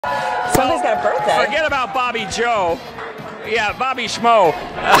Somebody's got a birthday. Forget about Bobby Joe. Yeah, Bobby Schmo.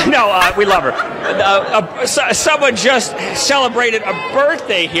 We love her. Someone just celebrated a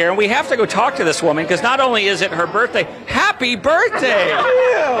birthday here, and we have to go talk to this woman because not only is it her birthday, happy birthday! Thank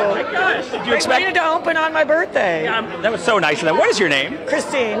you. Oh my gosh, did you expect it to open on my birthday? Yeah, that was so nice of them. What is your name?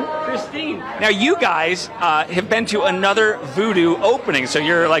 Christine. Christine. Now, you guys have been to another Voodoo opening, so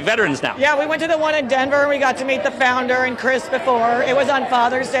you're like veterans now. Yeah, we went to the one in Denver, and we got to meet the founder and Chris before. It was on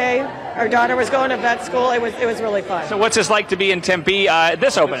Father's Day. Our daughter was going to vet school. It was really fun. So what's this like to be in Tempe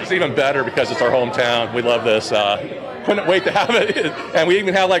this opening? It's even better because it's our hometown. We love this. Couldn't wait to have it. And we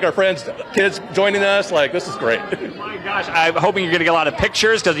even have like our friends, kids joining us. Like, this is great. Oh my gosh, I'm hoping you're going to get a lot of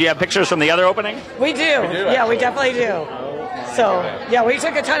pictures because you have pictures from the other opening? We do. Yeah, we definitely do. So, yeah, we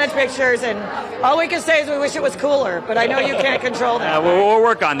took a ton of pictures, and all we can say is we wish it was cooler, but I know you can't control that. We'll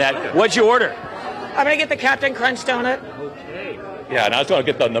work on that. What'd you order? I'm going to get the Captain Crunch donut. Yeah, and I was going to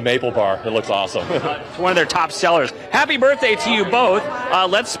get the maple bar. It looks awesome. It's one of their top sellers. Happy birthday to you both.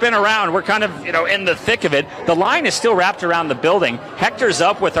 Let's spin around. We're kind of, in the thick of it. The line is still wrapped around the building. Hector's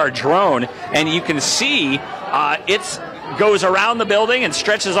up with our drone, and you can see it goes around the building and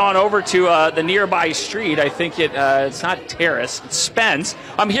stretches on over to the nearby street. I think it's not Terrace, it's Spence.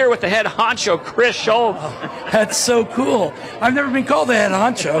 I'm here with the head honcho, Chris Schultz. Oh, that's so cool. I've never been called the head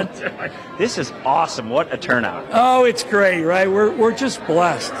honcho. This is awesome. What a turnout. Oh, it's great, right? We're just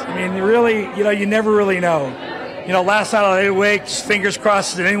blessed. I mean, really, you never really know. Last night I lay awake, just fingers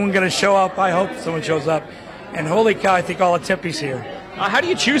crossed, is anyone going to show up? I hope someone shows up. And holy cow, I think all of Tempe's here. How do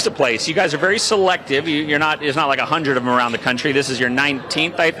you choose a place? You guys are very selective. There's not like 100 of them around the country. This is your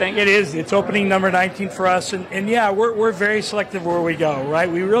 19th, I think? It is. It's opening number 19 for us. And yeah, we're very selective where we go,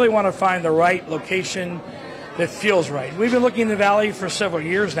 right? We really want to find the right location that feels right. We've been looking in the Valley for several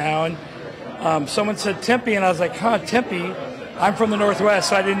years now, and someone said Tempe, and I was like, Tempe? I'm from the Northwest,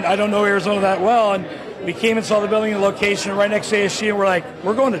 so I don't know Arizona that well. And we came and saw the building and the location right next to ASG, and we're like,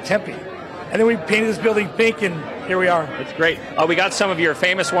 we're going to Tempe. And then we painted this building pink, and here we are. That's great. We got some of your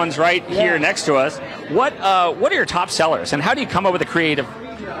famous ones right here next to us. What are your top sellers, and how do you come up with the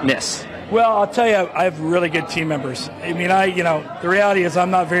creativeness? Well, I'll tell you, I have really good team members. I mean, the reality is I'm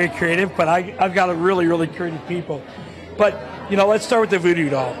not very creative, but I've got a really, really creative people. But, let's start with the Voodoo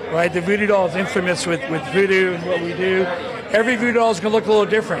Doll, right? The Voodoo Doll is infamous with voodoo and what we do. Every Voodoo Doll is going to look a little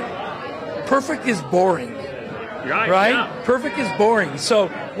different. Perfect is boring. Right? Yeah. Perfect is boring. So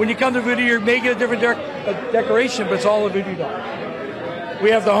when you come to Voodoo, you may get a different decoration, but it's all a Voodoo Doll.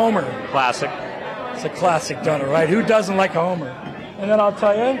 We have the Homer. Classic. It's a classic donut, right? Who doesn't like a Homer? And then I'll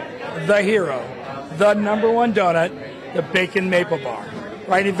tell you, the hero, the #1 donut, the bacon maple bar.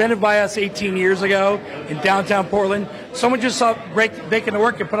 Right? Invented by us 18 years ago in downtown Portland. Someone just saw bacon to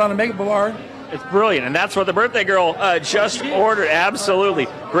work and put on a maple bar. It's brilliant, and that's what the birthday girl just ordered. Absolutely.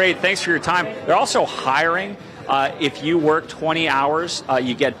 Great. Thanks for your time. They're also hiring. If you work 20 hours,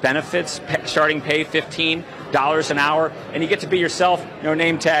 you get benefits, starting pay $15 an hour, and you get to be yourself, no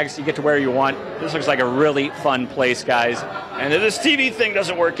name tags, you get to wear you want. This looks like a really fun place, guys. And if this TV thing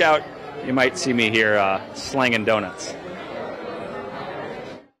doesn't work out, you might see me here slanging donuts.